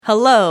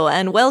Hello,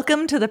 and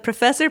welcome to the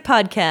Professor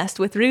Podcast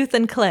with Ruth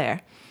and Claire.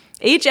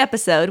 Each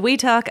episode, we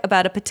talk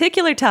about a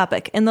particular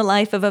topic in the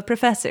life of a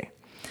professor.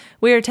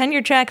 We are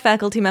tenure-track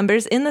faculty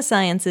members in the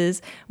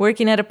sciences,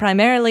 working at a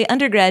primarily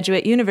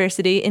undergraduate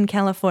university in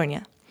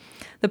California.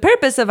 The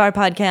purpose of our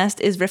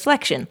podcast is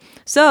reflection,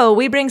 so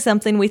we bring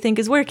something we think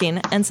is working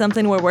and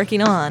something we're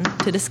working on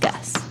to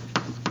discuss.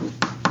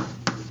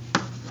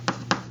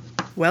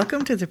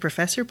 Welcome to the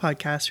Professor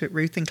Podcast with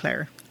Ruth and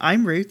Claire.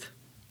 I'm Ruth.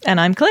 And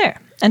I'm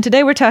Claire. And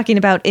today we're talking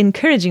about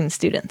encouraging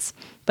students.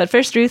 But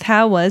first, Ruth,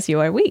 how was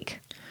your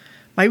week?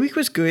 My week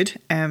was good.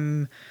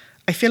 I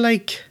feel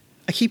like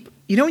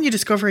when you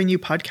discover a new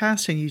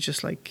podcast and you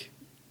just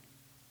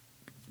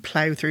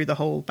plow through the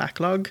whole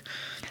backlog.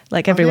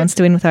 Like everyone's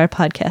doing with our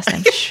podcast,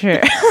 I'm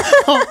sure.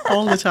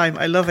 all the time.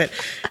 I love it.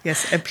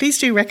 Yes. And please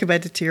do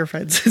recommend it to your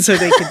friends so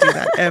they can do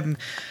that.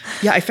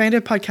 I found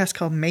a podcast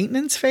called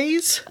Maintenance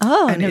Phase.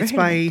 Oh, and never it's heard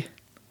by of it.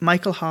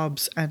 Michael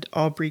Hobbs and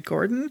Aubrey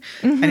Gordon.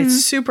 And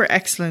it's super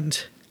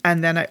excellent.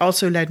 And then it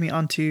also led me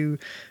on to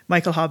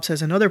Michael Hobbs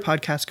has another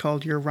podcast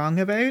called You're Wrong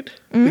About,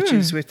 which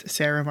is with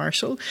Sarah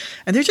Marshall.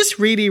 And they're just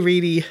really,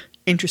 really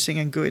interesting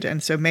and good.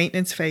 And so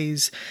Maintenance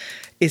Phase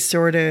is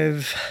sort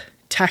of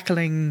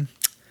tackling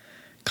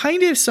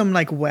kind of some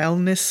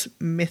wellness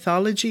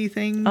mythology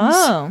things.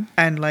 Oh.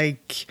 And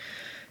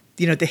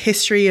the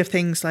history of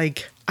things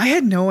like, I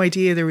had no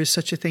idea there was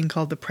such a thing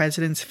called the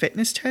President's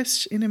Fitness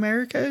Test in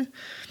America.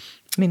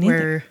 Me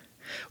neither.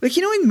 Where,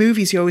 in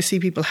movies, you always see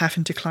people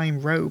having to climb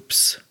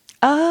ropes.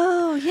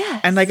 Oh,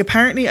 yes. And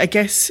apparently, I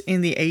guess in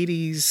the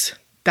 80s,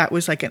 that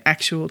was an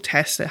actual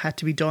test that had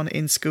to be done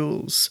in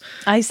schools.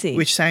 I see.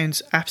 Which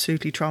sounds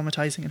absolutely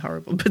traumatizing and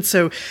horrible. But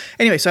so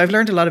I've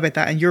learned a lot about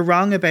that. And You're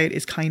Wrong About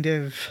is kind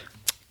of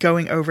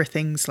going over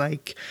things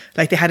like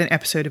they had an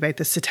episode about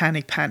the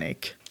Satanic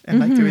Panic.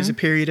 And there was a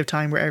period of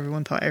time where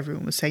everyone thought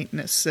everyone was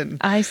Satanists. And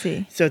I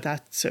see.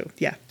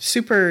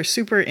 Super,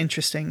 super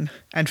interesting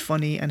and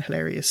funny and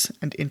hilarious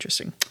and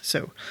interesting.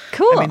 So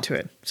cool. I'm into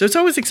it. So it's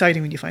always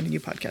exciting when you find a new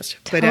podcast.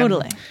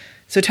 Totally.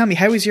 So tell me,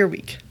 how was your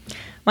week?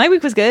 My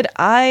week was good.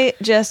 I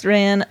just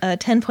ran a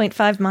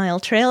 10.5 mile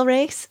trail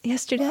race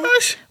yesterday.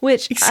 What?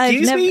 Which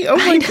Excuse me? Oh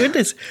my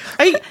goodness.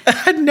 I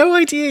had no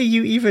idea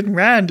you even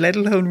ran, let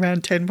alone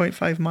ran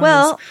 10.5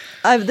 miles.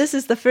 Well, this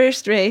is the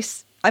first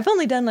race. I've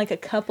only done a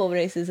couple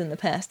races in the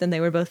past, and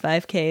they were both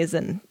 5Ks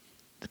and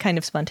kind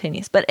of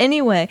spontaneous. But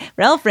anyway,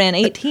 Ralph ran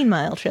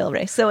 18-mile trail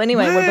race. So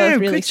anyway, wow, we're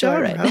both really good job,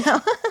 sore right Ralph.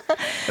 now.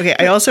 Okay,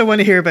 I also want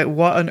to hear about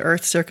what on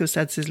earth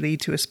circumstances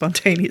lead to a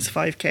spontaneous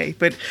 5K.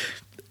 But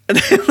is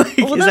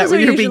that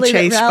when you're being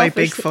chased by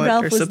Bigfoot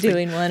Ralph or something? was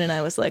doing one, and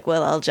I was like,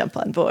 well, I'll jump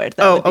on board.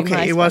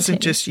 Okay. It wasn't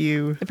just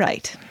you.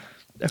 Right.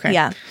 Okay.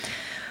 Yeah.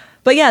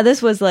 But yeah,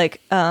 this was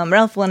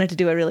Ralph wanted to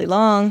do a really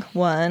long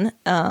one,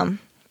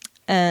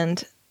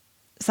 and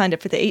signed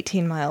up for the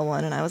 18-mile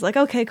one, and I was like,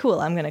 okay,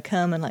 cool, I'm going to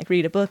come and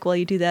read a book while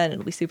you do that, and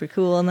it'll be super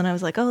cool. And then I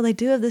was like, oh, they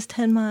do have this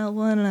 10-mile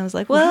one, and I was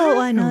like, well,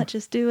 why not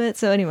just do it?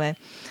 So anyway,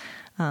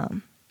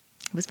 it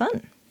was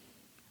fun.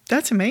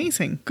 That's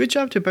amazing. Good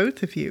job to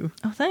both of you.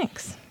 Oh,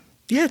 thanks.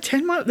 Yeah,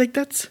 10 miles,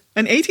 that's,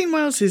 and 18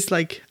 miles is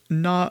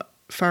not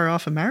far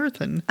off a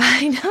marathon.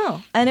 I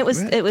know. And it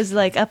was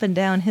up and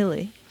down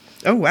hilly.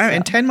 Oh, wow. So.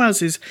 And 10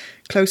 miles is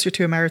closer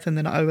to a marathon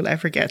than I will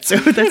ever get. So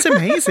that's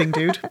amazing,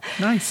 dude.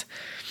 Nice.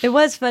 It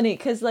was funny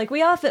because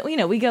we often,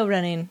 we go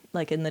running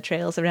in the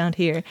trails around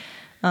here.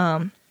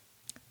 But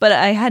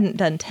I hadn't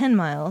done 10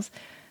 miles.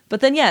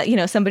 But then,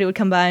 somebody would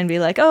come by and be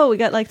like, oh, we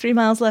got 3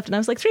 miles left. And I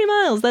was like, 3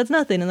 miles, that's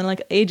nothing. And then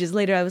ages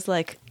later, I was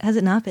like, has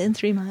it not been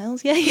 3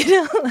 miles? Yeah,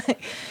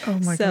 Oh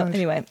my God. So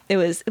anyway, it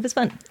was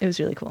fun. It was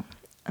really cool.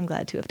 I'm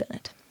glad to have done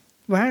it.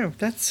 Wow,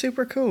 that's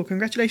super cool.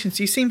 Congratulations.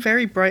 You seem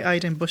very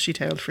bright-eyed and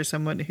bushy-tailed for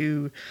someone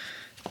who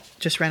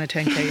just ran a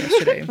 10K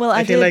yesterday. Well,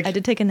 I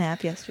did take a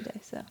nap yesterday,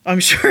 so. I'm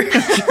sure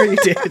you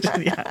did.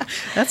 Yeah,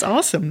 that's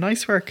awesome.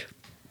 Nice work.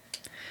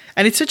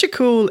 And it's such a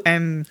cool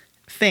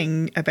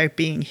thing about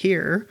being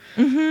here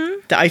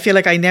that I feel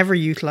like I never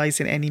utilize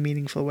in any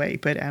meaningful way.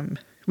 But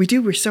we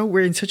do.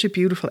 We're in such a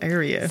beautiful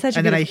area,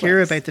 and then I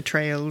hear about the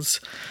trails.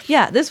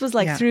 Yeah, this was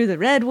through the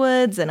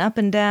redwoods and up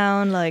and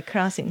down,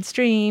 crossing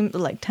stream,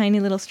 tiny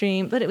little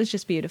stream. But it was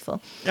just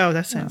beautiful. Oh,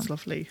 that sounds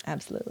lovely.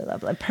 Absolutely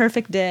lovely.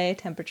 Perfect day,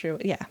 temperature.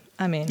 Yeah,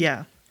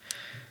 yeah,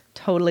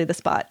 totally the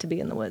spot to be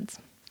in the woods.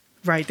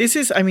 Right. This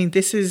is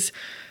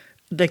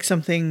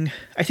something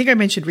I think I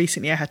mentioned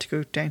recently. I had to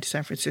go down to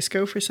San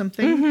Francisco for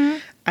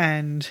something,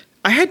 and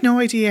I had no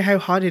idea how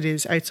hot it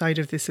is outside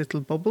of this little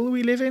bubble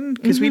we live in,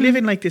 because we live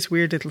in this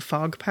weird little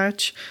fog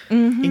patch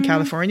in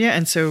California,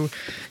 and so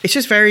it's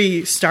just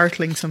very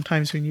startling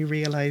sometimes when you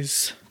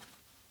realize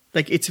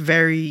it's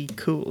very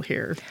cool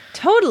here.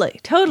 Totally.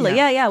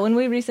 Yeah. When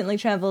we recently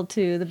traveled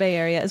to the Bay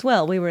Area as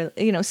well, we were,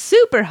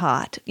 super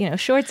hot,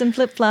 shorts and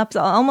flip-flops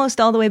almost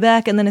all the way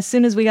back. And then as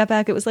soon as we got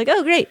back, it was like,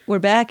 oh, great. We're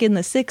back in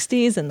the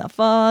 60s and the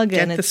fog.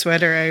 Get the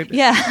sweater out.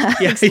 Yeah,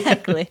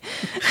 exactly.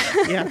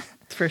 Yeah,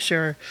 for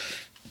sure.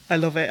 I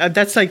love it.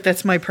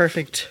 That's my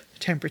perfect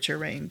temperature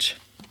range.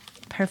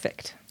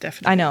 Perfect.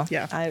 Definitely. I know.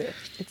 Yeah.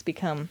 It's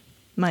become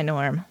my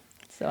norm.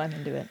 So I'm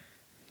into it.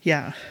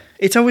 Yeah.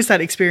 It's always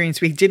that experience.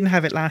 We didn't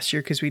have it last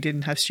year because we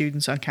didn't have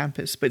students on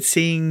campus, but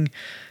seeing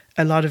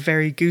a lot of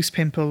very goose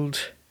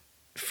pimpled,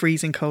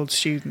 freezing cold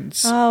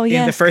students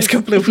in the first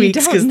couple of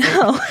weeks.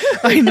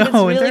 I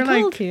know. And really they're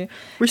like,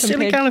 we're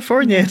still in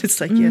California. And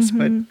it's like, yes,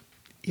 but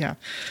yeah.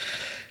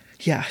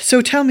 Yeah.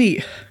 So tell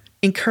me,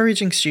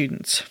 encouraging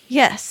students.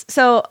 Yes.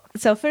 So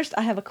first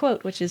I have a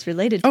quote which is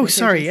related to Oh,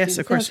 sorry. Yes,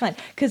 of course. That's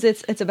fine. Because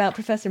it's about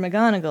Professor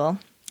McGonagall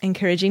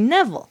encouraging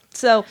Neville.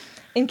 So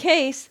in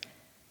case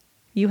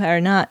you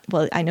are not,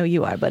 well, I know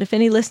you are, but if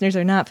any listeners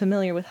are not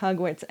familiar with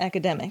Hogwarts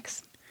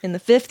academics, in the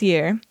 5th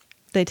year,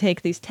 they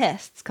take these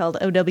tests called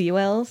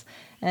OWLs,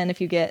 and if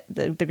you get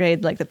the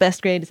grade, like the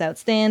best grade is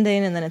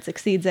outstanding, and then it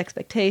exceeds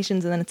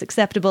expectations, and then it's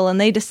acceptable,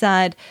 and they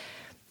decide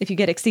if you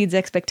get exceeds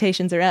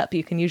expectations or up,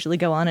 you can usually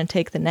go on and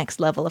take the next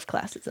level of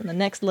classes, and the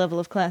next level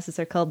of classes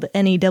are called the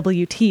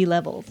NEWT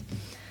levels.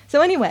 So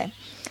anyway,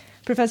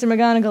 Professor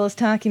McGonagall is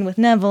talking with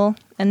Neville,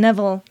 and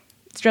Neville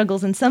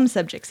struggles in some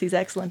subjects. He's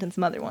excellent in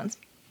some other ones.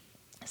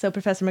 So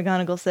Professor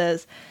McGonagall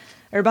says,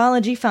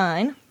 herbology,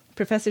 fine.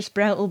 Professor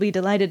Sprout will be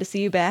delighted to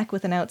see you back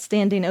with an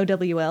outstanding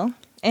OWL,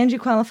 and you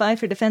qualify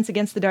for Defense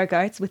Against the Dark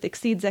Arts with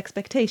exceeds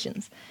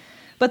expectations.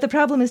 But the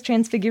problem is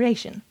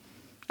transfiguration.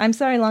 I'm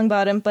sorry,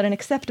 Longbottom, but an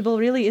acceptable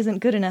really isn't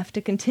good enough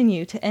to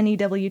continue to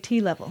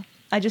NEWT level.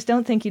 I just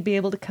don't think you'd be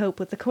able to cope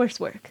with the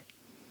coursework.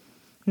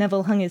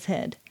 Neville hung his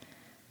head.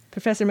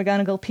 Professor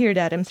McGonagall peered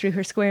at him through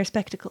her square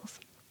spectacles.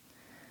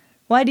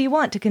 Why do you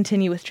want to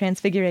continue with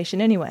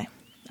transfiguration anyway?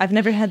 I've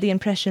never had the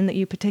impression that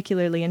you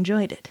particularly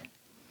enjoyed it.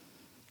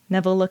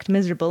 Neville looked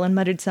miserable and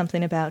muttered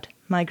something about,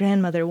 my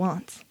grandmother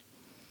wants.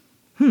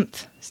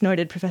 Humph,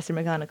 snorted Professor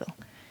McGonagall.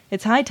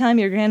 It's high time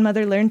your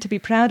grandmother learned to be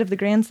proud of the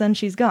grandson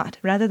she's got,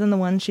 rather than the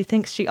one she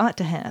thinks she ought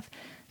to have,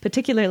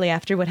 particularly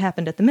after what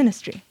happened at the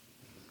Ministry.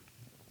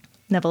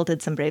 Neville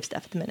did some brave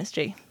stuff at the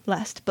Ministry.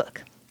 Last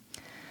book.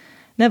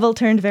 Neville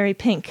turned very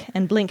pink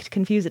and blinked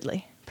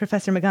confusedly.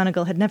 Professor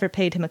McGonagall had never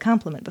paid him a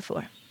compliment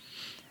before.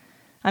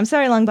 I'm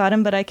sorry,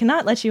 Longbottom, but I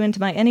cannot let you into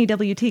my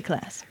NEWT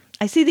class.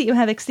 I see that you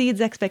have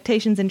exceeds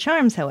expectations in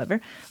charms, however.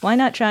 Why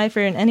not try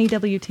for an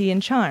NEWT in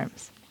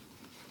charms?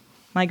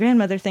 My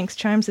grandmother thinks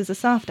charms is a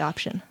soft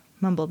option,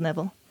 mumbled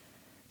Neville.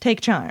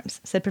 Take charms,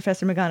 said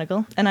Professor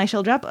McGonagall, and I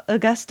shall drop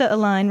Augusta a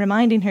line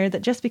reminding her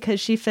that just because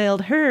she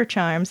failed her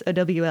charms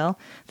OWL,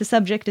 the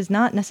subject is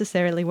not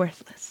necessarily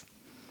worthless.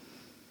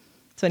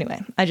 So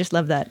anyway, I just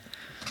love that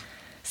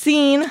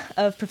scene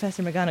of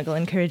Professor McGonagall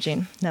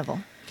encouraging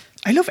Neville.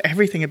 I love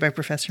everything about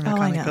Professor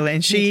McGonagall,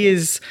 and she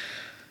is,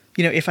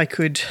 if I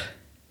could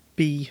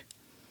be,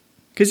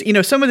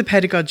 because some of the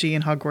pedagogy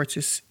in Hogwarts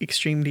is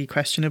extremely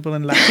questionable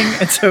and lacking,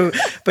 and so,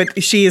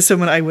 but she is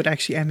someone I would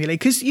actually emulate,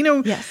 because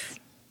yes.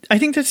 I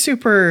think that's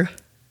super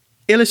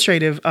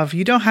illustrative of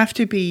you don't have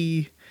to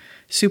be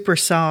super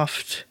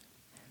soft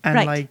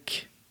and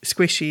like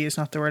squishy is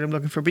not the word I'm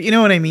looking for, but you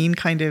know what I mean,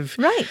 kind of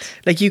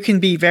like you can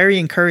be very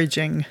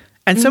encouraging,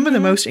 and some of the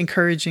most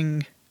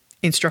encouraging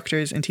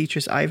instructors and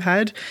teachers I've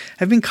had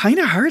have been kind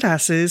of hard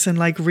asses and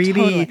like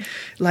really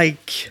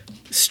like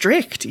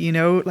strict,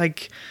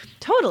 like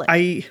totally.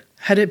 I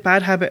had a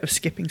bad habit of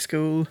skipping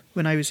school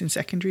when I was in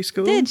secondary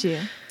school. Did you?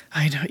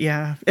 I know,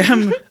 yeah.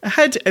 I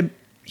had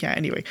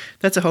anyway,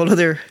 that's a whole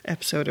other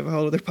episode of a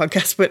whole other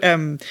podcast, but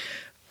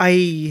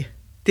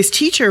this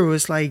teacher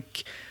was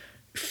like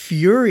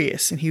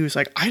furious, and he was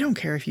like, I don't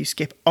care if you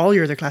skip all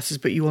your other classes,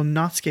 but you will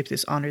not skip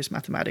this honors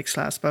mathematics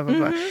class, blah blah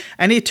blah.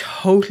 And it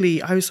totally,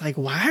 I was like,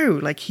 wow,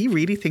 like he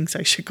really thinks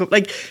I should go.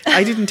 Like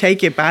I didn't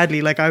take it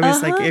badly, like I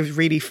was like, it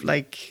really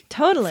like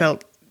totally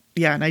felt,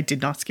 and I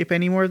did not skip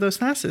any more of those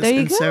classes. There you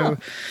and go. So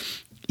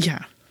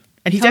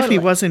and he definitely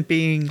wasn't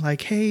being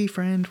like, hey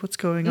friend, what's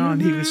going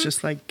on? He was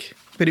just like,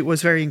 but it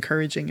was very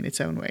encouraging in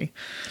its own way.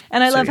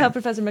 And I love how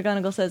Professor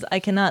McGonagall says, I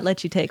cannot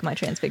let you take my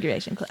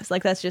transfiguration class.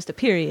 Like, that's just a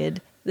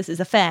period. This is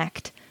a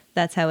fact.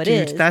 That's how it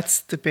is.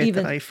 That's the bit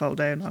that I fall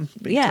down on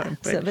big time.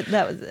 But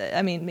that was,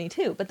 I mean, me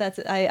too. But that's,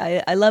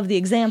 I love the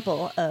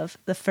example of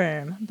the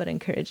firm but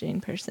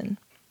encouraging person.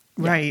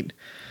 Right.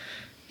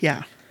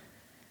 Yeah.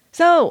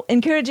 So,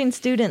 encouraging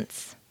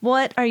students.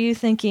 What are you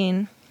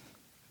thinking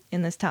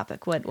in this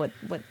topic? What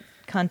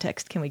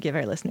context can we give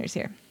our listeners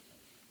here?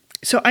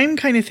 So I'm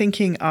kind of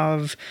thinking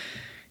of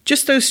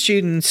just those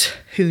students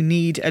who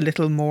need a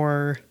little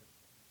more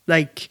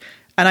like,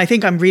 and I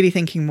think I'm really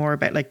thinking more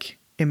about like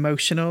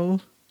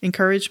emotional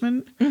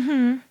encouragement.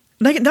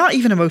 Like not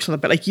even emotional,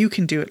 but like you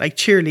can do it, like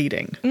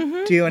cheerleading.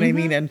 Do you know what I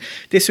mean? And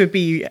this would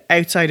be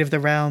outside of the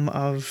realm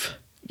of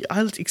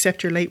I'll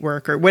accept your late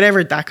work or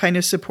whatever that kind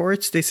of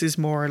supports. This is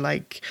more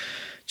like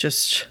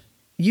just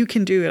you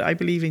can do it. I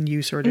believe in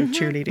you sort of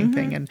cheerleading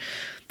thing.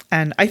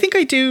 And I think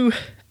I do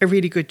a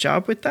really good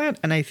job with that.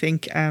 And I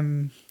think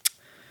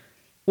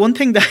one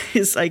thing that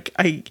is like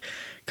I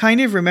kind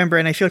of remember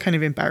and I feel kind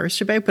of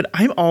embarrassed about, but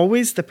I'm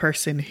always the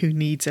person who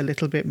needs a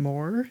little bit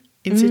more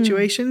in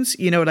situations.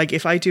 Like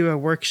if I do a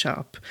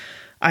workshop,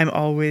 I'm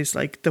always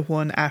like the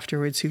one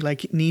afterwards who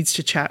like needs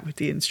to chat with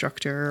the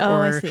instructor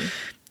or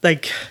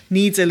like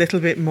needs a little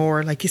bit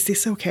more like, is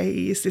this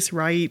okay? Is this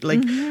right?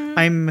 Like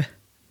I'm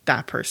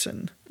that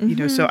person, you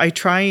know. So I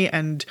try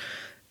and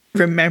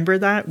remember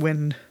that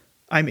when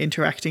I'm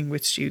interacting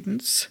with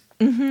students.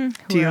 Do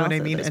you know what I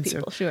mean? And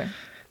people, sure.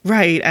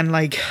 Right. And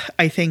like,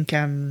 I think,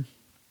 so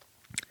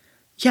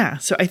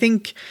I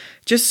think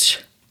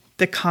just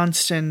the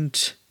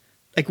constant,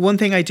 like one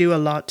thing I do a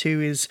lot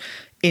too is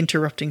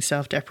interrupting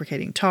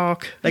self-deprecating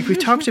talk. Like we've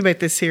talked about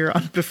this here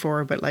on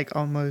before, but like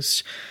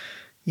almost,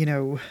 you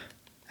know,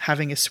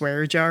 having a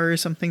swear jar or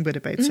something, but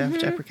about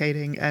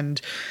self-deprecating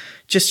and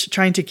just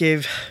trying to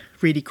give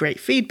really great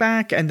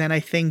feedback. And then I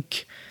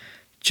think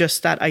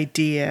just that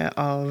idea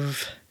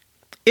of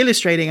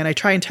illustrating, and I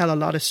try and tell a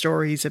lot of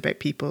stories about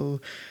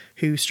people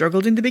who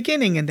struggled in the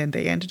beginning and then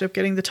they ended up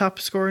getting the top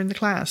score in the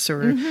class,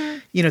 or,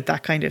 you know,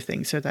 that kind of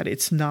thing, so that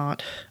it's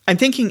not... I'm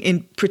thinking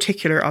in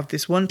particular of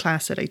this one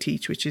class that I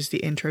teach, which is the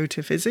Intro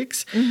to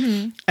Physics.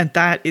 And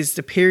that is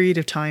the period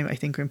of time, I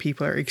think, when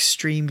people are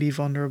extremely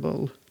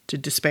vulnerable to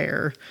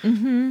despair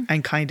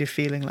and kind of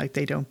feeling like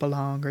they don't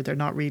belong or they're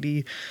not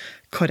really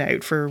cut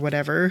out for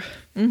whatever.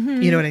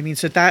 You know what I mean?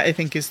 So that, I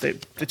think, is the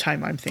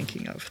time I'm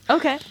thinking of.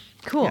 Okay,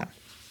 cool. Yeah.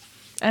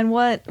 And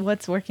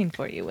what's working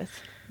for you with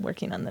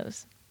working on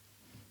those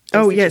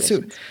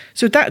situations?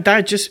 So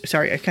that just,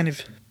 sorry, I kind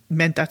of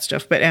meant that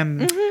stuff, but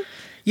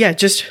yeah,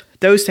 just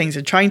those things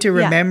and trying to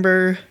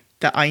remember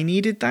that I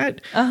needed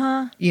that.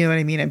 You know what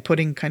I mean? And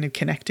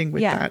connecting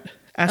with that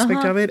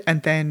aspect of it,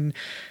 and then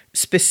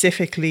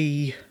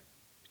specifically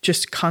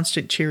just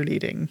constant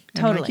cheerleading.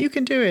 And like, you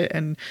can do it,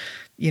 and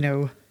you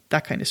know,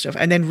 that kind of stuff.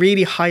 And then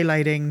really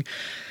highlighting.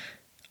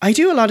 I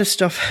do a lot of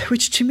stuff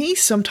which to me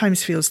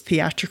sometimes feels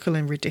theatrical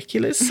and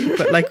ridiculous,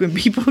 but like when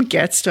people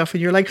get stuff and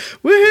you're like,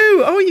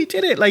 woohoo, oh, you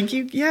did it. Like,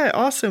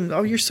 awesome.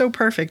 Oh, you're so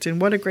perfect. And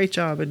what a great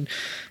job. And,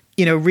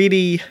 you know,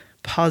 really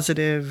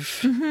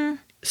positive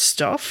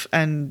stuff.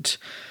 And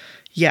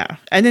yeah.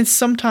 And then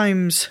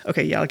sometimes,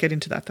 I'll get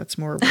into that. That's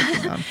more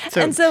working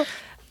on.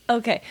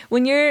 Okay,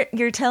 when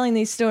you're telling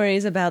these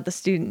stories about the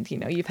student, you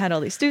know, you've had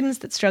all these students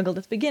that struggled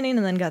at the beginning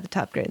and then got the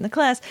top grade in the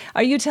class.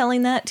 Are you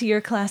telling that to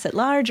your class at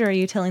large, or are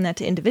you telling that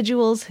to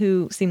individuals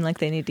who seem like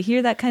they need to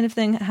hear that kind of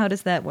thing? How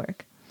does that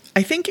work?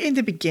 I think in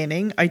the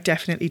beginning, I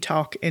definitely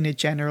talk in a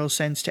general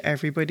sense to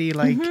everybody,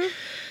 like,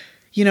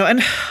 you know,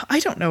 and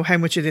I don't know how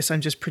much of this I'm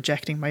just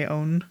projecting my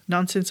own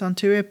nonsense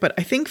onto it, but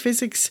I think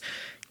physics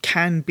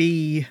can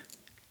be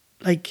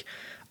like...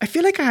 I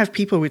feel like I have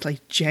people with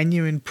like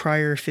genuine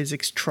prior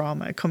physics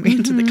trauma coming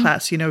into the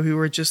class, you know, who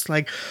are just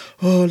like,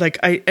 oh, like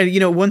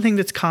you know, one thing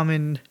that's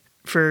common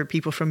for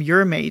people from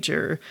your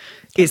major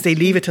is they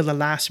leave it till the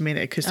last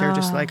minute because they're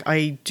just like,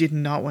 I did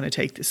not want to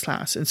take this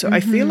class. And so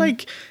I feel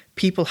like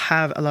people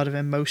have a lot of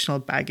emotional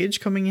baggage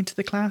coming into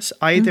the class.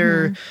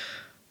 Either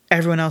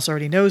everyone else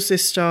already knows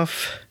this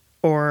stuff,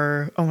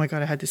 or, oh my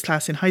God, I had this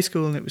class in high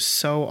school and it was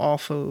so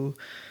awful.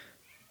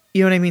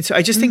 You know what I mean? So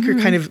I just think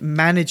you're kind of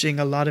managing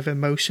a lot of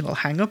emotional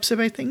hang-ups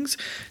about things.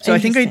 So I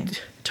think I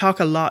talk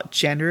a lot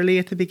generally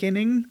at the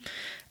beginning.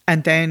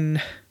 And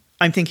then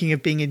I'm thinking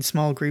of being in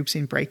small groups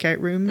in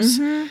breakout rooms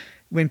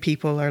when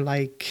people are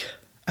like,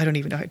 I don't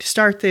even know how to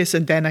start this.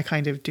 And then I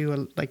kind of do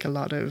a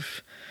lot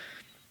of,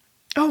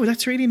 oh,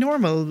 that's really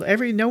normal.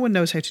 No one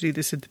knows how to do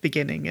this at the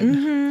beginning.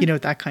 And, you know,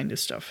 that kind of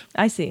stuff.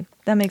 I see.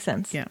 That makes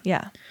sense.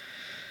 Yeah.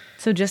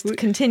 So just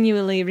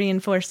continually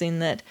reinforcing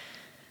that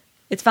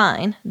it's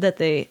fine that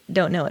they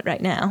don't know it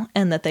right now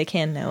and that they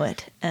can know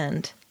it,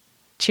 and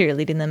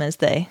cheerleading them as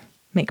they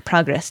make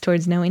progress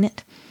towards knowing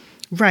it.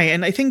 Right.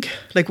 And I think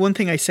like one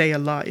thing I say a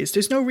lot is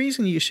there's no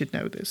reason you should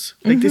know this.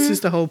 Like this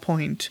is the whole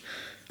point.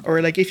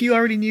 Or like if you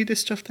already knew this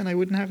stuff, then I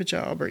wouldn't have a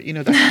job, or, you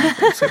know, that kind of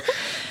thing. So,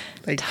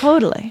 like,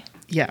 totally.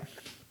 Yeah.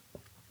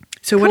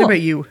 So cool. What about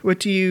you? What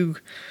do you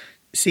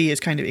see as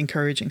kind of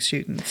encouraging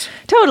students?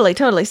 Totally.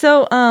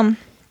 So,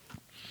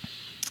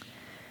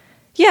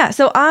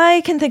 so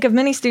I can think of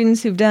many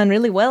students who've done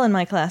really well in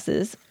my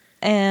classes,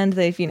 and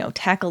they've, you know,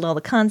 tackled all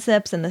the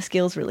concepts and the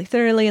skills really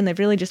thoroughly, and they've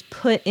really just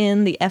put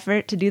in the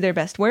effort to do their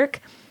best work,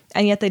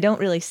 and yet they don't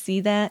really see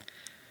that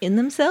in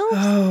themselves.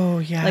 Oh,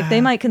 yeah. Like they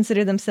might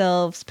consider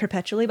themselves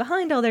perpetually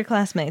behind all their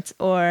classmates,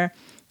 or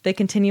they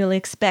continually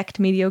expect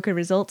mediocre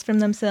results from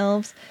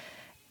themselves,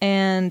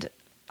 and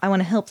I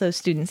want to help those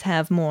students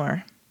have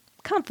more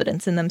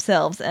confidence in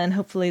themselves, and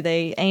hopefully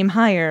they aim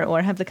higher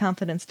or have the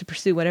confidence to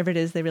pursue whatever it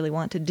is they really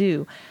want to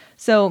do.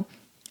 So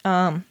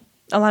a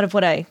lot of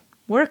what I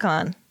work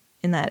on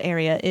in that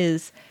area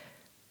is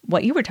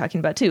what you were talking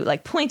about too,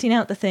 like pointing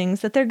out the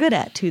things that they're good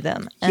at to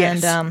them.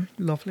 Yes, and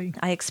lovely.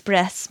 I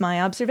express my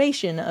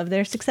observation of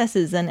their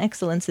successes and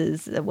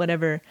excellences,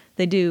 whatever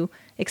they do,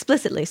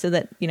 explicitly, so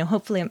that, you know,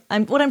 hopefully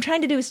what I'm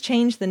trying to do is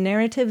change the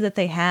narrative that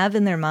they have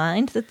in their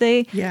mind that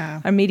they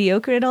are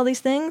mediocre at all these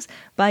things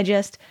by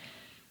just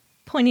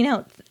pointing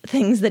out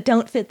things that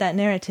don't fit that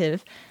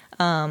narrative.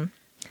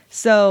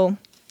 So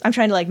I'm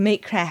trying to like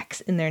make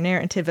cracks in their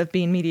narrative of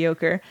being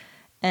mediocre.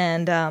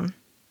 And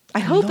I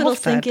hope it'll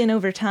sink in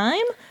over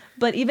time.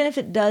 But even if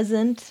it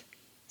doesn't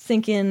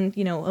sink in,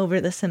 you know,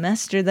 over the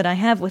semester that I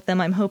have with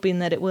them, I'm hoping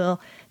that it will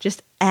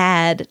just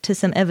add to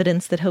some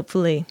evidence that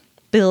hopefully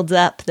builds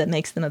up, that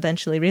makes them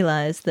eventually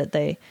realize that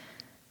they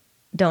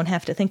don't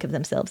have to think of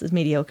themselves as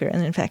mediocre.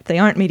 And in fact, they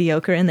aren't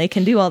mediocre and they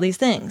can do all these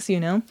things, you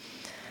know?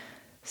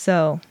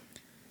 So,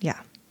 yeah.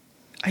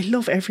 I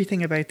love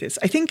everything about this.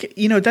 I think,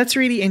 that's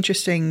really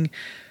interesting.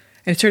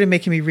 And it's sort of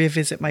making me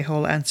revisit my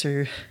whole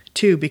answer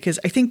too, because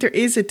I think there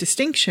is a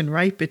distinction,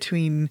 right,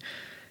 between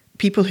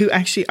people who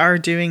actually are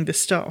doing the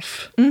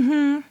stuff.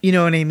 Mm-hmm. You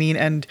know what I mean?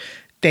 And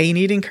they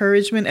need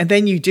encouragement. And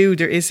then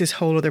there is this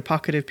whole other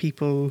pocket of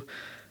people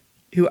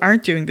who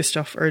aren't doing the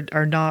stuff or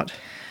are not.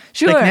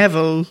 Sure. Like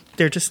Neville,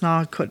 they're just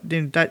not,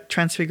 that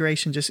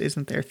transfiguration just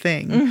isn't their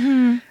thing.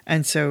 Mm-hmm.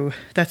 And so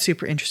that's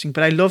super interesting.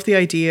 But I love the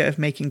idea of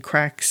making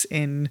cracks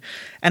in,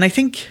 and I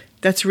think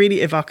that's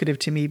really evocative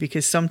to me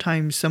because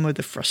sometimes some of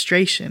the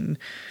frustration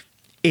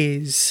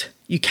is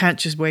you can't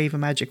just wave a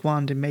magic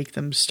wand and make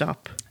them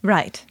stop.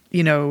 Right.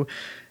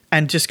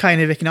 And just kind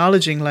of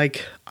acknowledging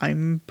like,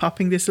 I'm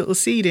popping this little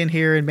seed in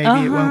here and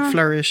maybe it won't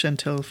flourish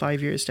until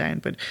 5 years down.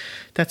 But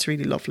that's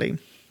really lovely.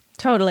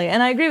 Totally.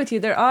 And I agree with you.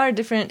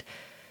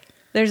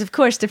 There's, of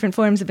course, different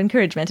forms of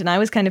encouragement. And I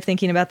was kind of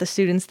thinking about the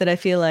students that I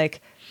feel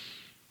like,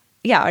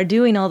 are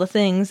doing all the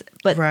things,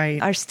 but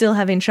are still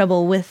having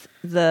trouble with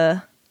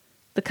the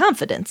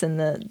confidence and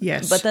the...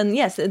 Yes. But then,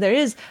 yes, there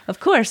is, of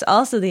course,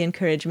 also the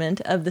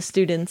encouragement of the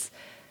students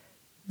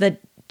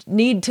that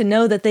need to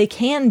know that they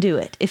can do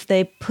it if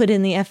they put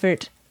in the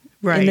effort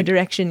in the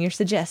direction you're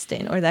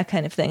suggesting or that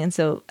kind of thing. And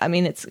so, I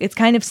mean, it's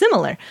kind of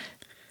similar.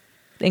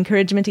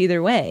 Encouragement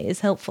either way is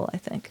helpful, I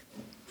think.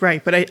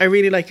 Right. But I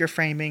really like your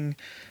framing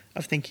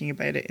of thinking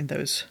about it in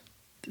those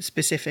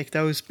specific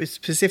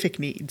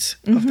needs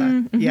of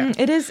that. Yeah,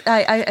 it is.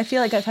 I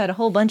feel like I've had a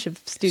whole bunch of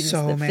students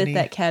that fit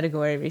that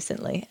category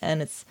recently,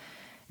 and it's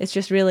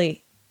just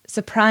really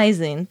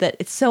surprising that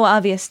it's so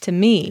obvious to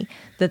me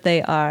that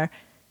they are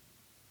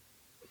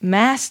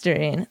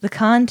mastering the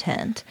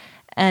content,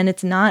 and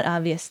it's not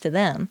obvious to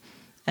them,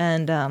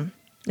 and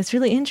it's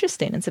really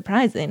interesting and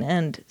surprising,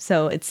 and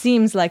so it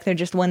seems like they're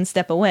just one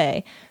step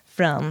away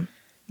from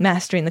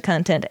mastering the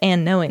content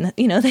and knowing that,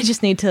 they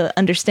just need to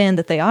understand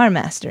that they are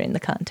mastering the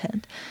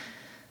content.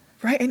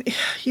 Right. And,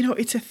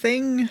 it's a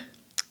thing.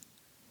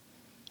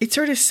 It's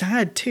sort of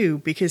sad too,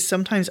 because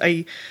sometimes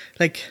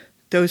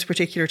those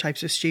particular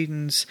types of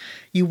students,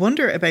 you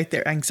wonder about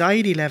their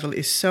anxiety level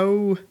is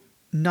so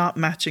not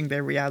matching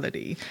their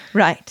reality.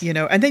 Right.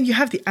 And then you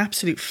have the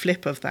absolute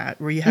flip of that,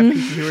 where you have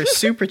people who are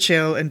super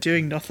chill and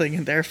doing nothing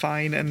and they're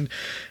fine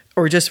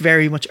or just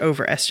very much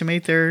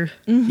overestimate their,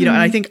 and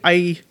I think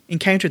I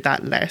encountered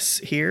that less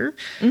here,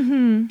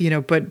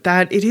 but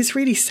that it is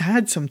really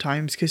sad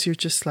sometimes because you're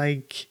just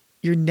like,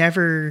 you're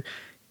never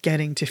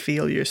getting to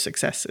feel your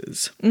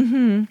successes.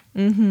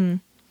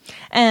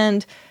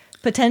 And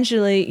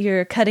potentially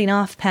you're cutting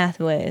off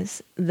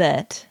pathways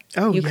that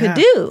could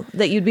do,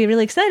 that you'd be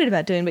really excited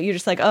about doing, but you're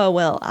just like, oh,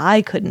 well,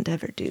 I couldn't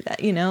ever do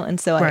that, And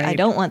so I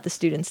don't want the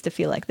students to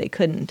feel like they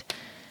couldn't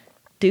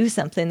do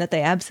something that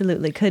they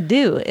absolutely could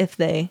do if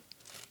they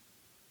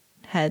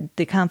had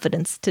the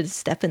confidence to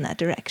step in that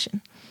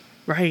direction.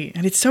 Right.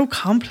 And it's so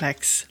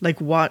complex,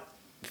 like what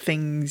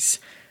things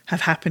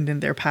have happened in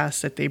their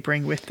past that they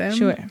bring with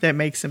them that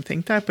makes them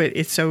think that. But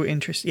it's so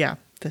interesting. Yeah,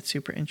 that's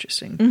super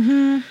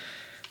interesting.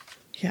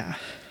 Yeah.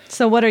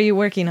 So what are you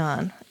working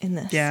on in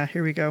this? Yeah,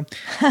 here we go.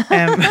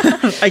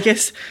 I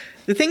guess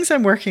the things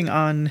I'm working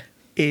on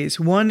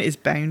one is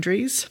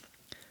boundaries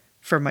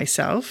for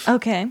myself.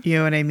 Okay. You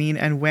know what I mean?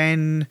 And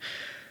when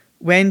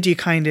do you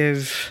kind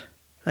of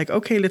like,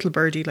 okay, little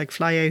birdie, like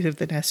fly out of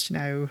the nest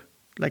now.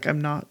 Like I'm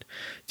not,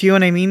 do you know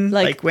what I mean?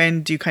 Like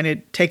when do you kind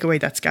of take away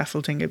that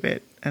scaffolding a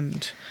bit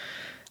and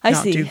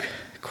not do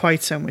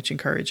quite so much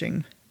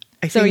encouraging?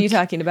 So are you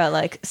talking about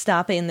like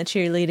stopping the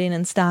cheerleading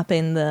and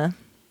stopping or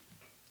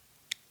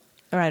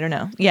I don't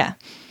know. Yeah.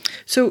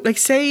 So like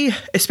say,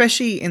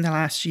 especially in the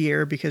last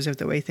year, because of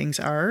the way things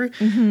are,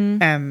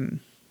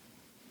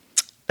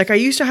 like I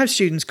used to have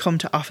students come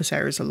to office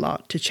hours a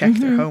lot to check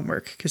their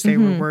homework because they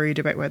were worried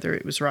about whether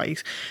it was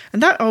right.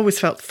 And that always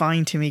felt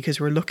fine to me because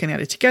we're looking at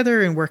it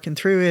together and working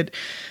through it.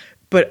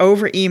 But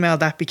over email,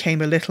 that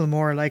became a little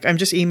more like, I'm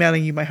just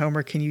emailing you my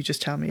homework. Can you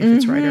just tell me if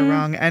it's right or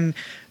wrong? And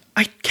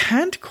I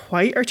can't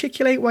quite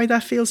articulate why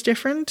that feels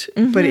different,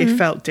 but it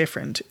felt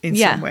different in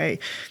some way.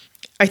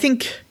 I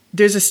think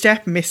there's a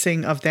step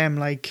missing of them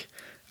like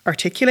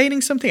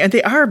articulating something, and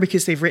they are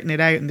because they've written it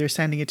out and they're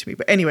sending it to me.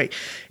 But anyway,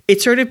 it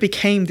sort of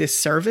became this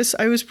service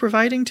I was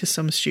providing to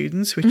some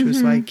students, which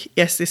was like,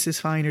 yes, this is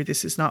fine or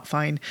this is not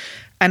fine.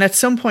 And at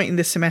some point in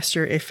this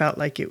semester, it felt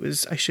like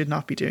I should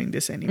not be doing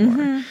this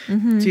anymore.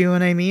 Do you know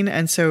what I mean?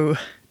 And so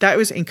that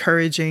was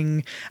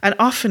encouraging. And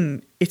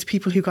often it's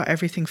people who got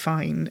everything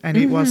fine and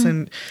it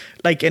wasn't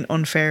like an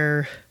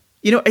unfair,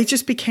 it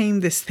just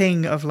became this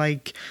thing of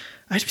like,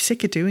 I'm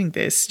sick of doing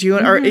this. Do you?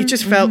 Or it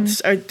just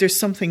felt there's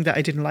something that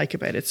I didn't like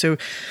about it. So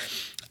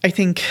I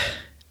think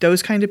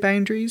those kind of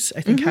boundaries,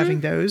 I think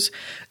having those.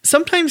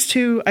 Sometimes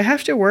too, I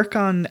have to work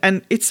on,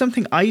 and it's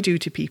something I do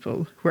to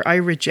people where I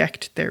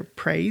reject their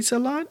praise a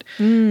lot.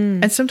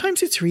 And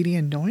sometimes it's really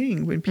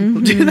annoying when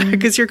people do that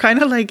because you're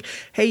kind of like,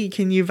 hey,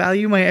 can you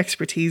value my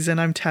expertise? And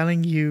I'm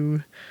telling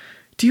you,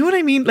 do you know what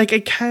I mean? Like I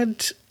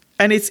can't.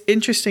 And it's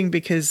interesting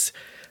because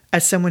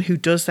as someone who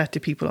does that to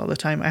people all the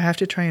time, I have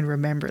to try and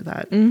remember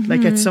that.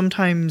 Like it's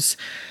sometimes,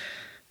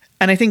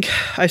 and I think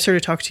I've sort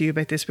of talked to you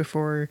about this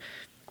before,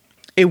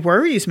 it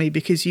worries me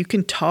because you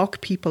can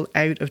talk people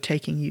out of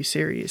taking you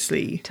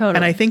seriously. Totally.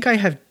 And I think I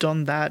have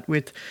done that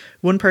with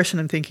one person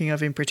I'm thinking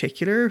of in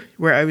particular,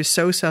 where I was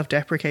so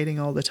self-deprecating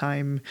all the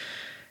time.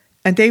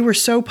 And they were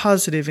so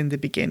positive in the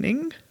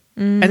beginning.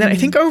 And then I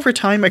think over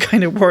time I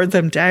kind of wore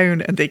them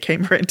down and they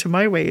came right into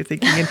my way of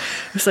thinking. And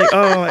it's like,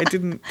 oh,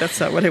 that's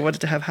not what I wanted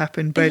to have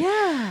happen. But,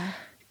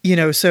 you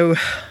know, so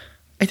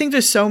I think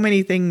there's so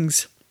many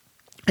things,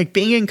 like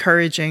being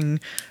encouraging.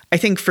 I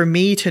think for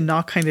me to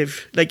not kind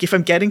of, like if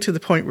I'm getting to the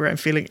point where I'm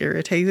feeling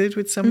irritated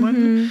with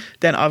someone,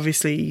 then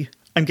obviously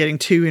I'm getting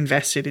too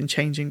invested in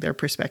changing their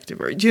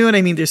perspective. Or do you know what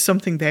I mean? There's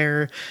something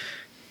there,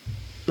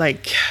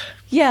 like...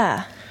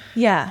 Yeah.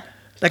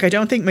 Like I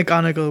don't think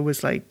McGonagall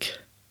was like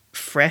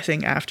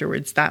fretting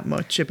afterwards that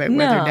much about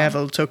whether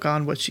Neville took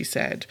on what she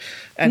said.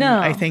 And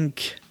I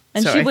think...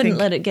 And she wouldn't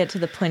let it get to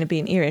the point of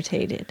being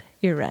irritated.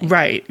 You're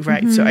right.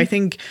 Right. So I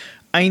think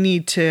I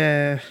need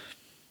to...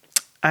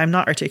 I'm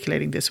not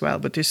articulating this well,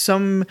 but there's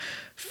some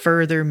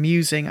further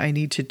musing I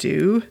need to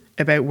do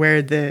about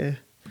where the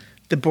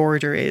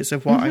border is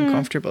of what I'm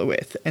comfortable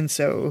with. And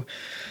so...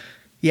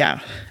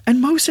 Yeah.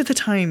 And most of the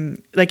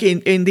time, like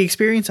in the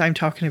experience I'm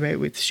talking about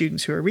with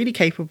students who are really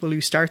capable, who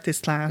start this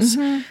class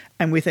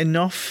and with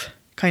enough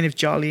kind of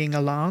jollying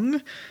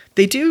along,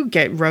 they do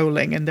get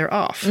rolling and they're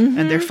off and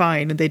they're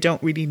fine and they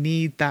don't really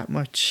need that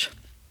much.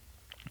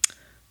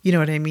 You know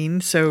what I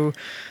mean? So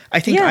I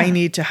think I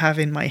need to have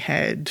in my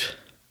head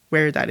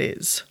where that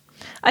is.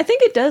 I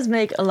think it does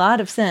make a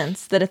lot of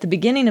sense that at the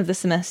beginning of the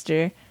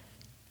semester,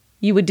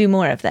 you would do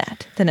more of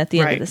that than at the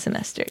end of the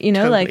semester. You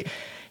know, Totally. like...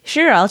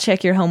 Sure, I'll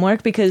check your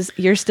homework because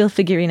you're still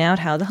figuring out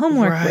how the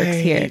homework works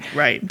here.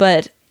 Right.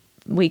 But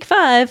week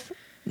 5,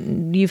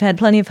 you've had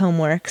plenty of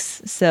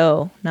homeworks,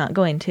 so not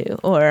going to.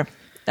 Or,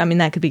 I mean,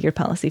 that could be your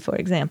policy, for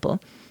example.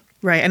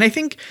 Right. And I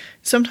think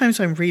sometimes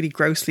I'm really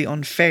grossly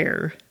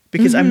unfair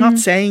because I'm not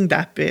saying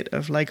that bit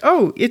of like,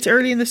 oh, it's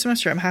early in the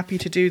semester, I'm happy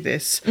to do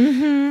this.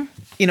 You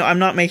know, I'm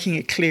not making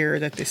it clear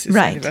that this is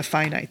kind of a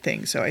finite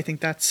thing. So I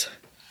think that's...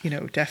 you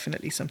know,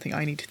 definitely something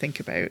I need to think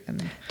about.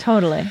 And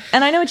totally.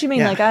 And I know what you mean.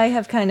 Yeah. Like I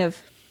have kind of,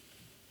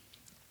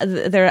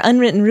 there are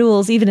unwritten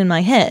rules even in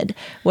my head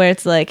where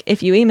it's like,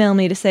 if you email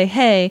me to say,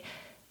 hey,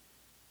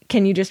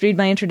 can you just read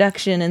my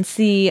introduction and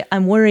see,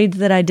 I'm worried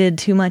that I did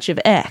too much of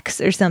X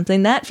or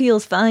something, that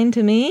feels fine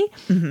to me.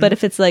 But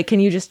if it's like,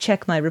 can you just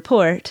check my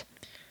report?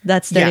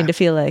 That's starting to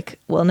feel like,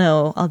 well,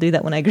 no, I'll do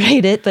that when I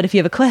grade it. But if you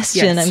have a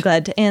question, I'm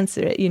glad to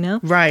answer it, you know?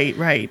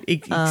 Right.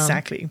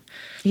 Exactly.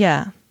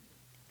 Yeah.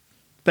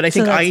 But I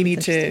think I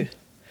need to,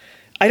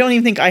 I don't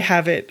even think I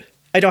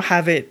don't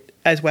have it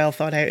as well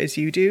thought out as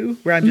you do,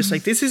 where I'm just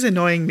like, this is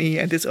annoying me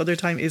and this other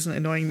time isn't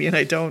annoying me. And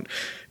I don't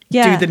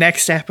do the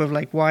next step of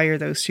like, why are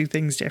those two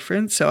things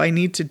different? So I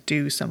need to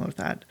do some of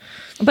that.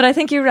 But I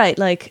think you're right.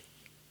 Like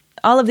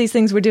all of these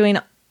things we're doing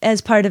as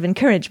part of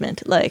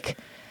encouragement, like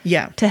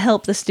to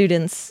help the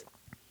students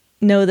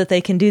know that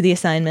they can do the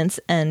assignments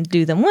and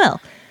do them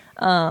well.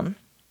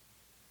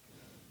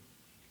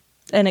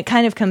 And it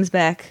kind of comes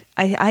back.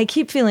 I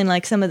keep feeling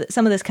like some of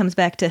this comes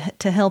back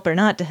to help or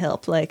not to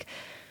help. Like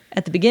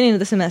at the beginning of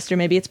the semester,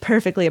 maybe it's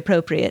perfectly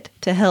appropriate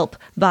to help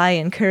by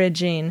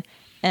encouraging,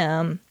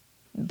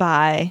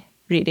 by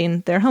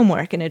reading their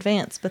homework in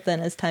advance. But then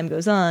as time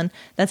goes on,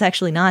 that's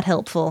actually not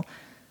helpful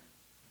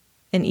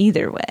in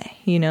either way.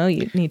 You know,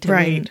 you need to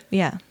right.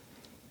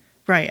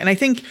 Right. And I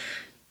think,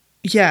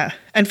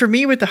 and for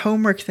me with the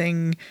homework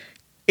thing,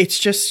 it's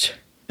just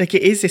like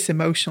it is this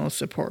emotional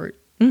support.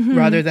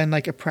 Rather than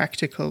like a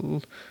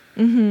practical,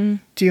 do you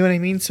know what I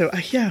mean? So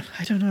I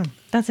don't know.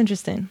 That's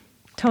interesting.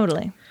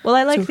 Totally. Well,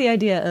 I like the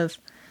idea of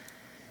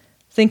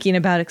thinking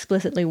about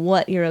explicitly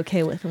what you're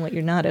okay with and what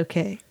you're not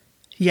okay.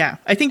 Yeah,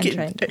 I think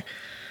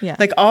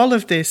like all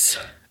of this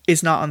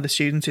is not on the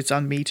students. It's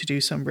on me to do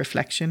some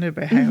reflection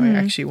about how I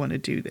actually want to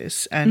do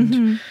this.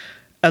 And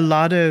a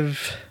lot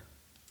of...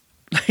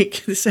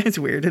 like, this sounds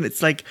weird and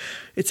it's like,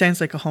 it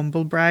sounds like a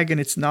humble brag and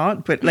it's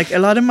not, but like a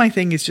lot of my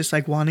thing is just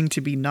like wanting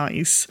to be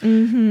nice,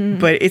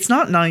 but it's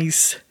not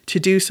nice to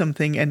do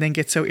something and then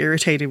get so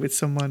irritated with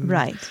someone.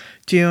 Right.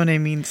 Do you know what I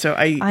mean? So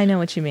I know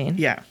what you mean.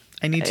 Yeah.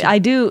 I need to. I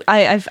do.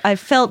 I've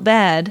felt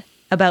bad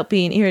about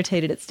being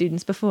irritated at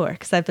students before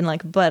because I've been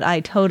like, but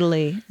I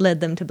totally led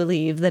them to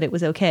believe that it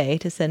was okay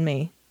to send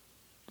me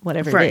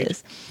whatever it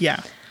is.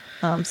 Yeah.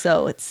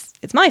 So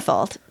it's my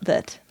fault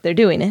that they're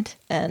doing it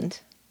and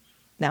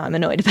now I'm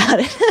annoyed about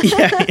it.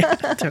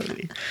 yeah,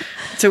 totally.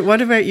 So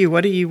what about you?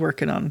 What are you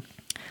working on?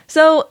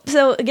 So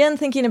again,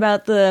 thinking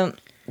about the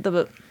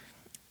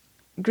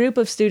group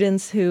of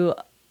students who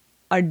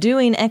are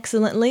doing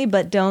excellently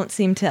but don't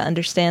seem to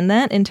understand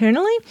that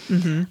internally,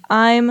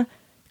 I'm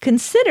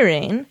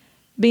considering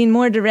being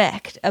more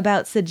direct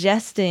about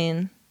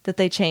suggesting that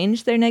they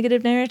change their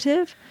negative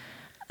narrative.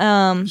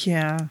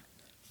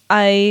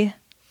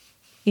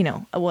 You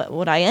know,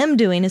 what I am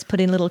doing is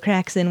putting little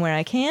cracks in where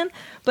I can,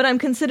 but I'm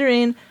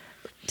considering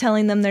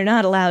telling them they're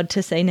not allowed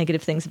to say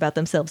negative things about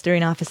themselves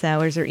during office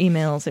hours or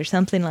emails or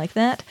something like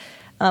that.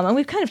 And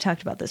we've kind of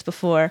talked about this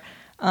before.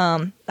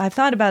 I've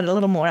thought about it a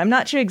little more. I'm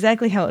not sure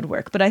exactly how it would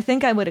work, but I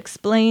think I would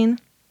explain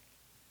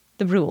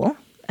the rule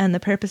and the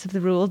purpose of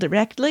the rule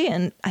directly,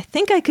 and I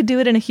think I could do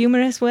it in a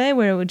humorous way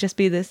where it would just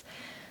be this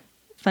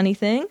funny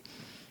thing.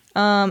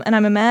 And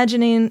I'm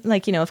imagining,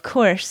 like, of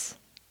course,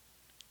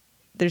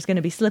 there's going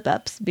to be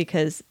slip-ups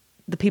because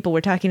the people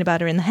we're talking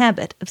about are in the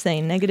habit of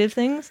saying negative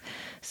things.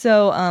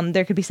 So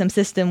there could be some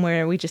system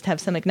where we just have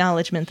some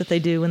acknowledgement that they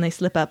do when they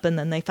slip up, and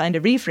then they find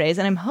a rephrase.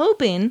 And I'm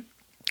hoping...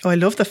 Oh, I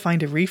love the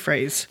find a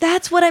rephrase.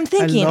 That's what I'm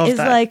thinking, is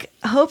that. like,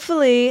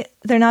 hopefully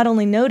they're not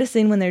only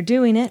noticing when they're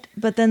doing it,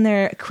 but then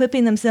they're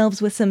equipping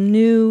themselves with some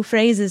new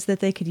phrases that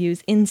they could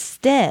use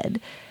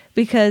instead,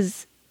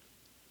 because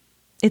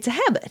it's a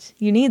habit.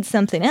 You need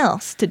something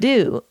else to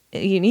do.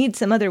 You need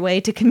some other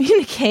way to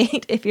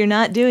communicate if you're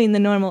not doing the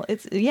normal.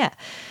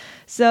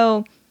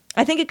 So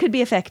I think it could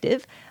be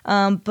effective,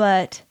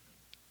 but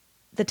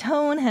the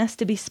tone has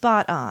to be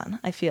spot on,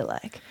 I feel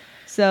like.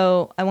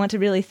 So I want to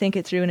really think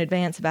it through in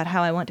advance about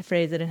how I want to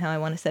phrase it and how I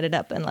want to set it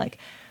up. And like,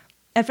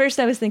 at first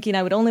I was thinking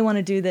I would only want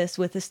to do this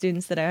with the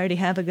students that I already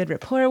have a good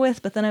rapport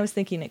with, but then I was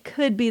thinking it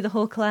could be the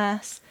whole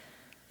class.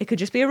 It could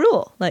just be a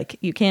rule. Like,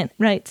 you can't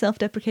write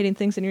self-deprecating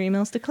things in your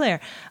emails to Claire.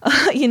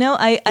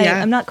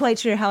 I'm not quite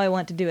sure how I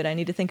want to do it. I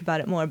need to think about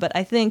it more. But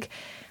I think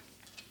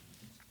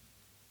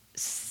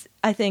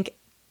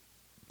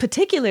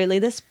particularly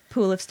this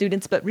pool of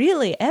students, but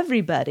really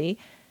everybody,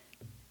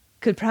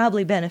 could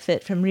probably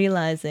benefit from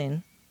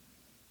realizing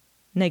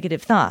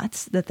negative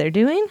thoughts that they're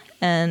doing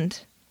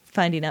and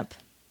finding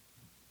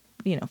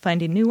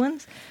new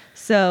ones.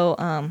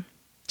 So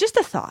just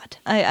a thought.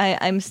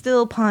 I'm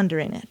still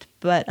pondering it,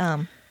 but...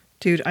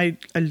 Dude, I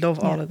love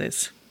all of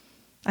this.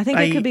 I think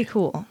it could be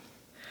cool.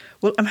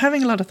 Well, I'm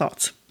having a lot of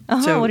thoughts.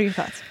 So what are your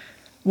thoughts?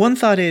 One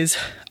thought is,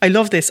 I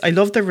love this. I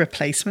love the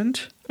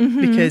replacement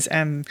because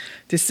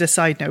this is a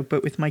side note,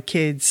 but with my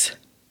kids,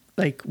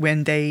 like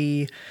when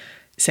they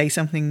say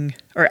something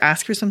or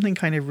ask for something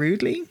kind of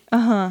rudely,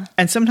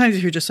 and sometimes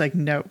if you're just like,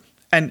 no.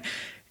 And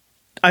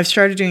I've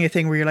started doing a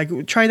thing where you're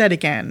like, try that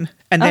again.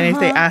 And then if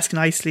they ask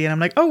nicely and I'm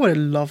like, oh, what a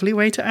lovely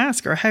way to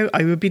ask, or how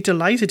I would be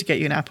delighted to get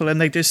you an apple. And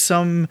like, there's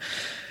some,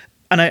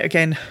 and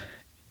again,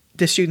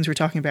 the students we're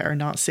talking about are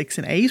not 6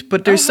 and 8,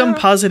 but there's some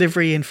positive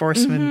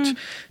reinforcement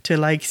to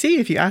like, see,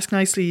 if you ask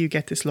nicely, you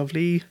get this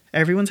lovely,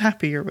 everyone's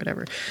happy or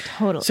whatever.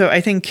 Totally. So I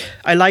think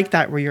I like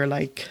that where you're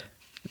like,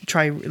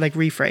 try like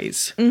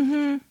rephrase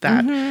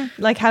that.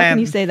 Like, how can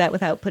you say that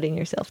without putting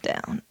yourself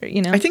down?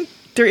 I think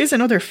there is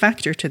another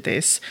factor to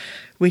this,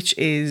 which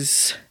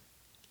is,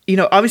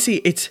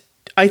 obviously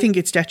I think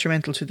it's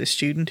detrimental to the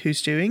student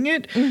who's doing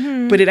it,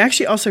 but it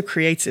actually also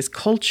creates this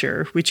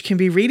culture which can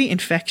be really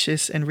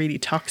infectious and really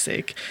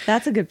toxic.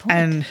 That's a good point.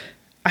 And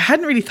I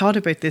hadn't really thought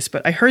about this,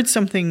 but I heard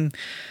something,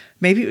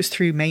 maybe it was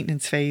through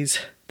Maintenance Phase,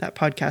 that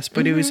podcast,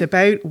 but it was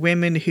about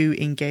women who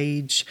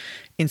engage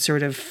in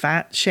sort of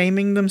fat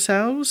shaming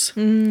themselves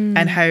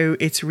and how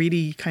it's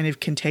really kind of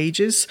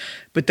contagious.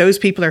 But those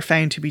people are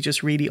found to be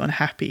just really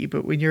unhappy.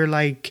 But when you're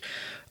like,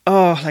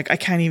 oh, like I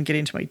can't even get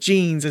into my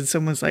jeans, and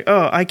someone's like,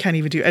 oh, I can't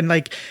even do, and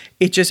like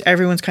it just,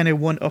 everyone's kind of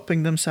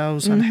one-upping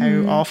themselves on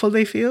how awful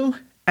they feel.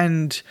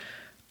 And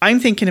I'm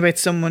thinking about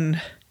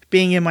someone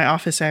being in my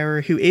office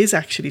hour who is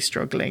actually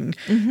struggling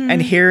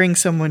and hearing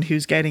someone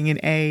who's getting an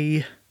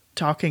A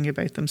talking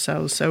about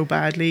themselves so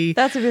badly.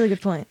 That's a really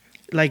good point.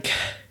 Like,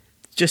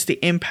 just the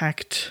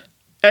impact,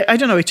 I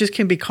don't know, it just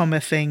can become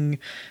a thing,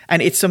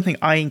 and it's something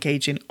I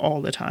engage in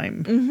all the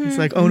time. It's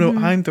like, oh no,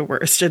 I'm the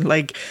worst, and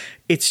like,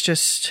 it's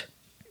just,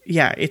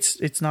 yeah,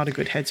 it's not a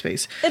good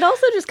headspace. It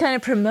also just kind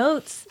of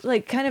promotes,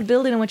 like, kind of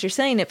building on what you're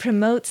saying, it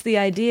promotes the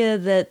idea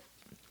that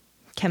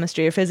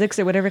chemistry or physics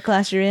or whatever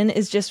class you're in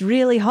is just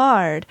really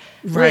hard.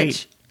 Right.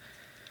 Which,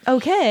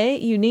 okay,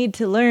 you need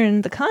to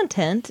learn the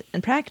content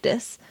and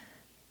practice,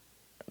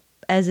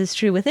 as is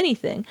true with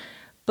anything,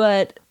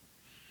 but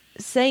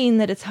saying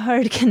that it's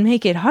hard can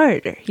make it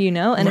harder,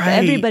 And if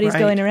everybody's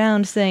going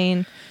around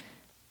saying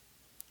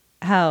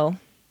how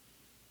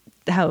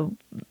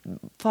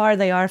far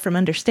they are from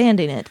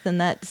understanding it, then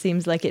that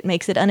seems like it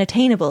makes it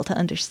unattainable to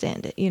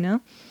understand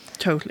it,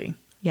 Totally.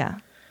 Yeah.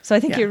 So I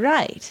think you're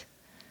right.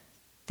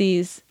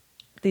 These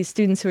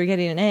students who are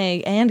getting an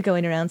A and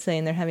going around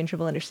saying they're having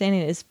trouble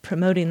understanding it is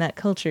promoting that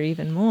culture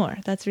even more.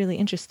 That's really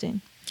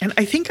interesting. And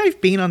I think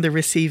I've been on the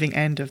receiving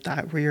end of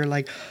that, where you're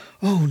like,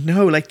 oh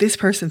no, like this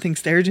person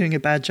thinks they're doing a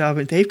bad job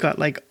and they've got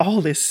like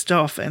all this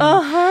stuff, and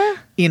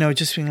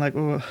just being like,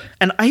 oh.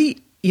 And I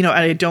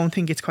don't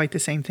think it's quite the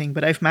same thing,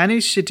 but I've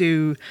managed to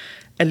do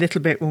a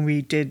little bit when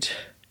we did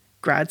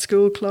grad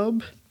school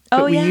club.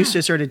 But we used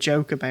to sort of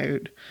joke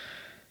about,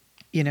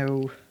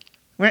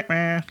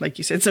 like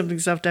you said, something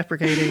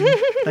self-deprecating,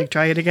 like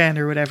try it again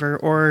or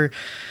whatever.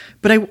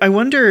 But I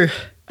wonder,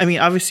 I mean,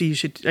 obviously you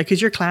should, like, because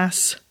your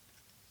class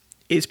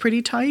is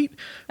pretty tight,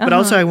 but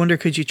also I wonder,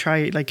 could you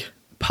try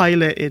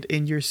pilot it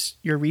in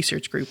your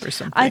research group or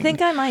something? I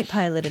think I might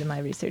pilot it in my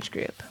research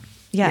group.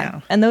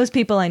 Yeah. And those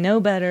people I know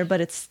better,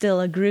 but it's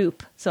still a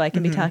group. So I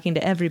can be talking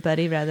to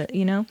everybody rather,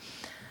 you know?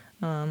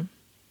 I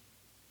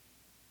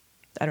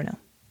don't know.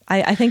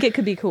 I think it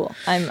could be cool.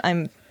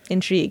 I'm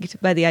intrigued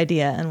by the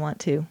idea and want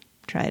to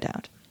try it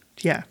out.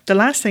 Yeah. The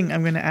last thing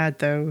I'm going to add,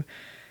 though,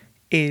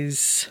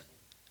 is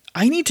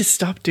I need to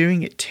stop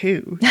doing it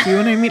too. Do you know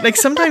what I mean? Like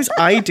sometimes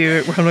I do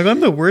it where I'm like, I'm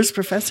the worst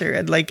professor.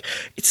 And like,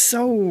 it's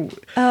so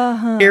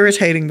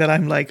irritating that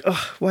I'm like,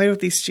 oh, why don't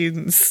these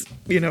students,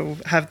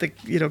 have the,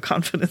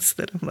 confidence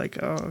that I'm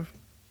like, oh,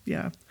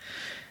 yeah,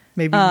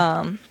 maybe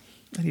I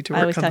need to work on that.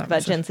 I always talk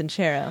about Jen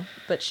Sincero,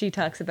 but she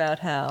talks about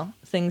how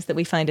things that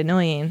we find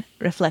annoying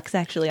reflects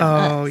actually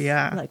on us. Oh,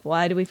 yeah. Like,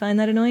 why do we find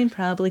that annoying?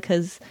 Probably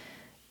because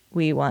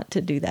we want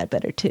to do that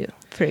better too,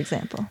 for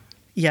example.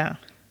 Yeah.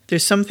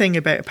 There's something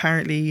about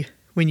apparently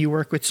when you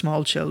work with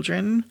small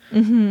children,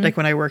 like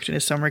when I worked in a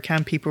summer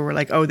camp, people were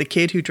like, oh, the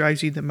kid who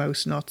drives you the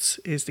most nuts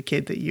is the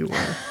kid that you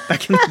were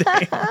back in the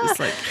day. I was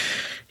like,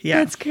 yeah.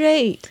 That's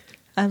great.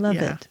 I love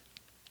it.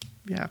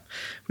 Yeah.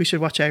 We should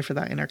watch out for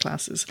that in our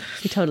classes.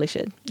 We totally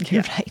should.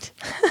 You're right.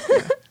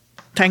 Yeah.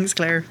 Thanks,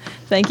 Claire.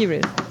 Thank you,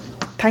 Ruth.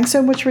 Thanks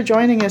so much for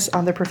joining us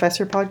on the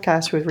Professor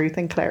Podcast with Ruth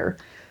and Claire.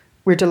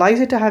 We're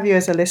delighted to have you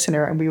as a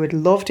listener and we would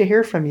love to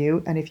hear from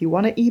you. And if you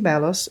want to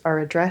email us, our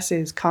address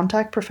is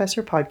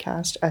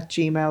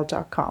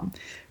contactprofessorpodcast@gmail.com.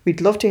 We'd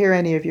love to hear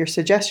any of your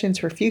suggestions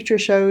for future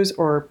shows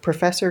or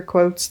professor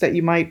quotes that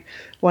you might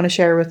want to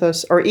share with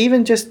us, or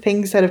even just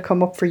things that have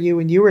come up for you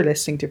when you were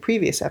listening to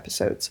previous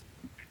episodes.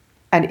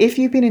 And if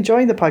you've been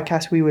enjoying the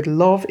podcast, we would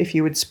love if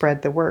you would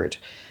spread the word.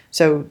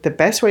 So the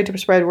best way to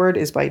spread word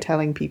is by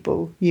telling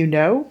people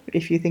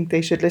if you think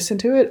they should listen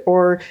to it,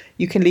 or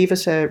you can leave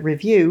us a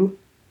review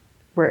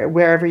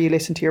wherever you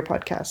listen to your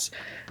podcasts.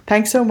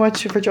 Thanks so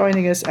much for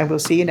joining us, and we'll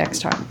see you next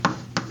time.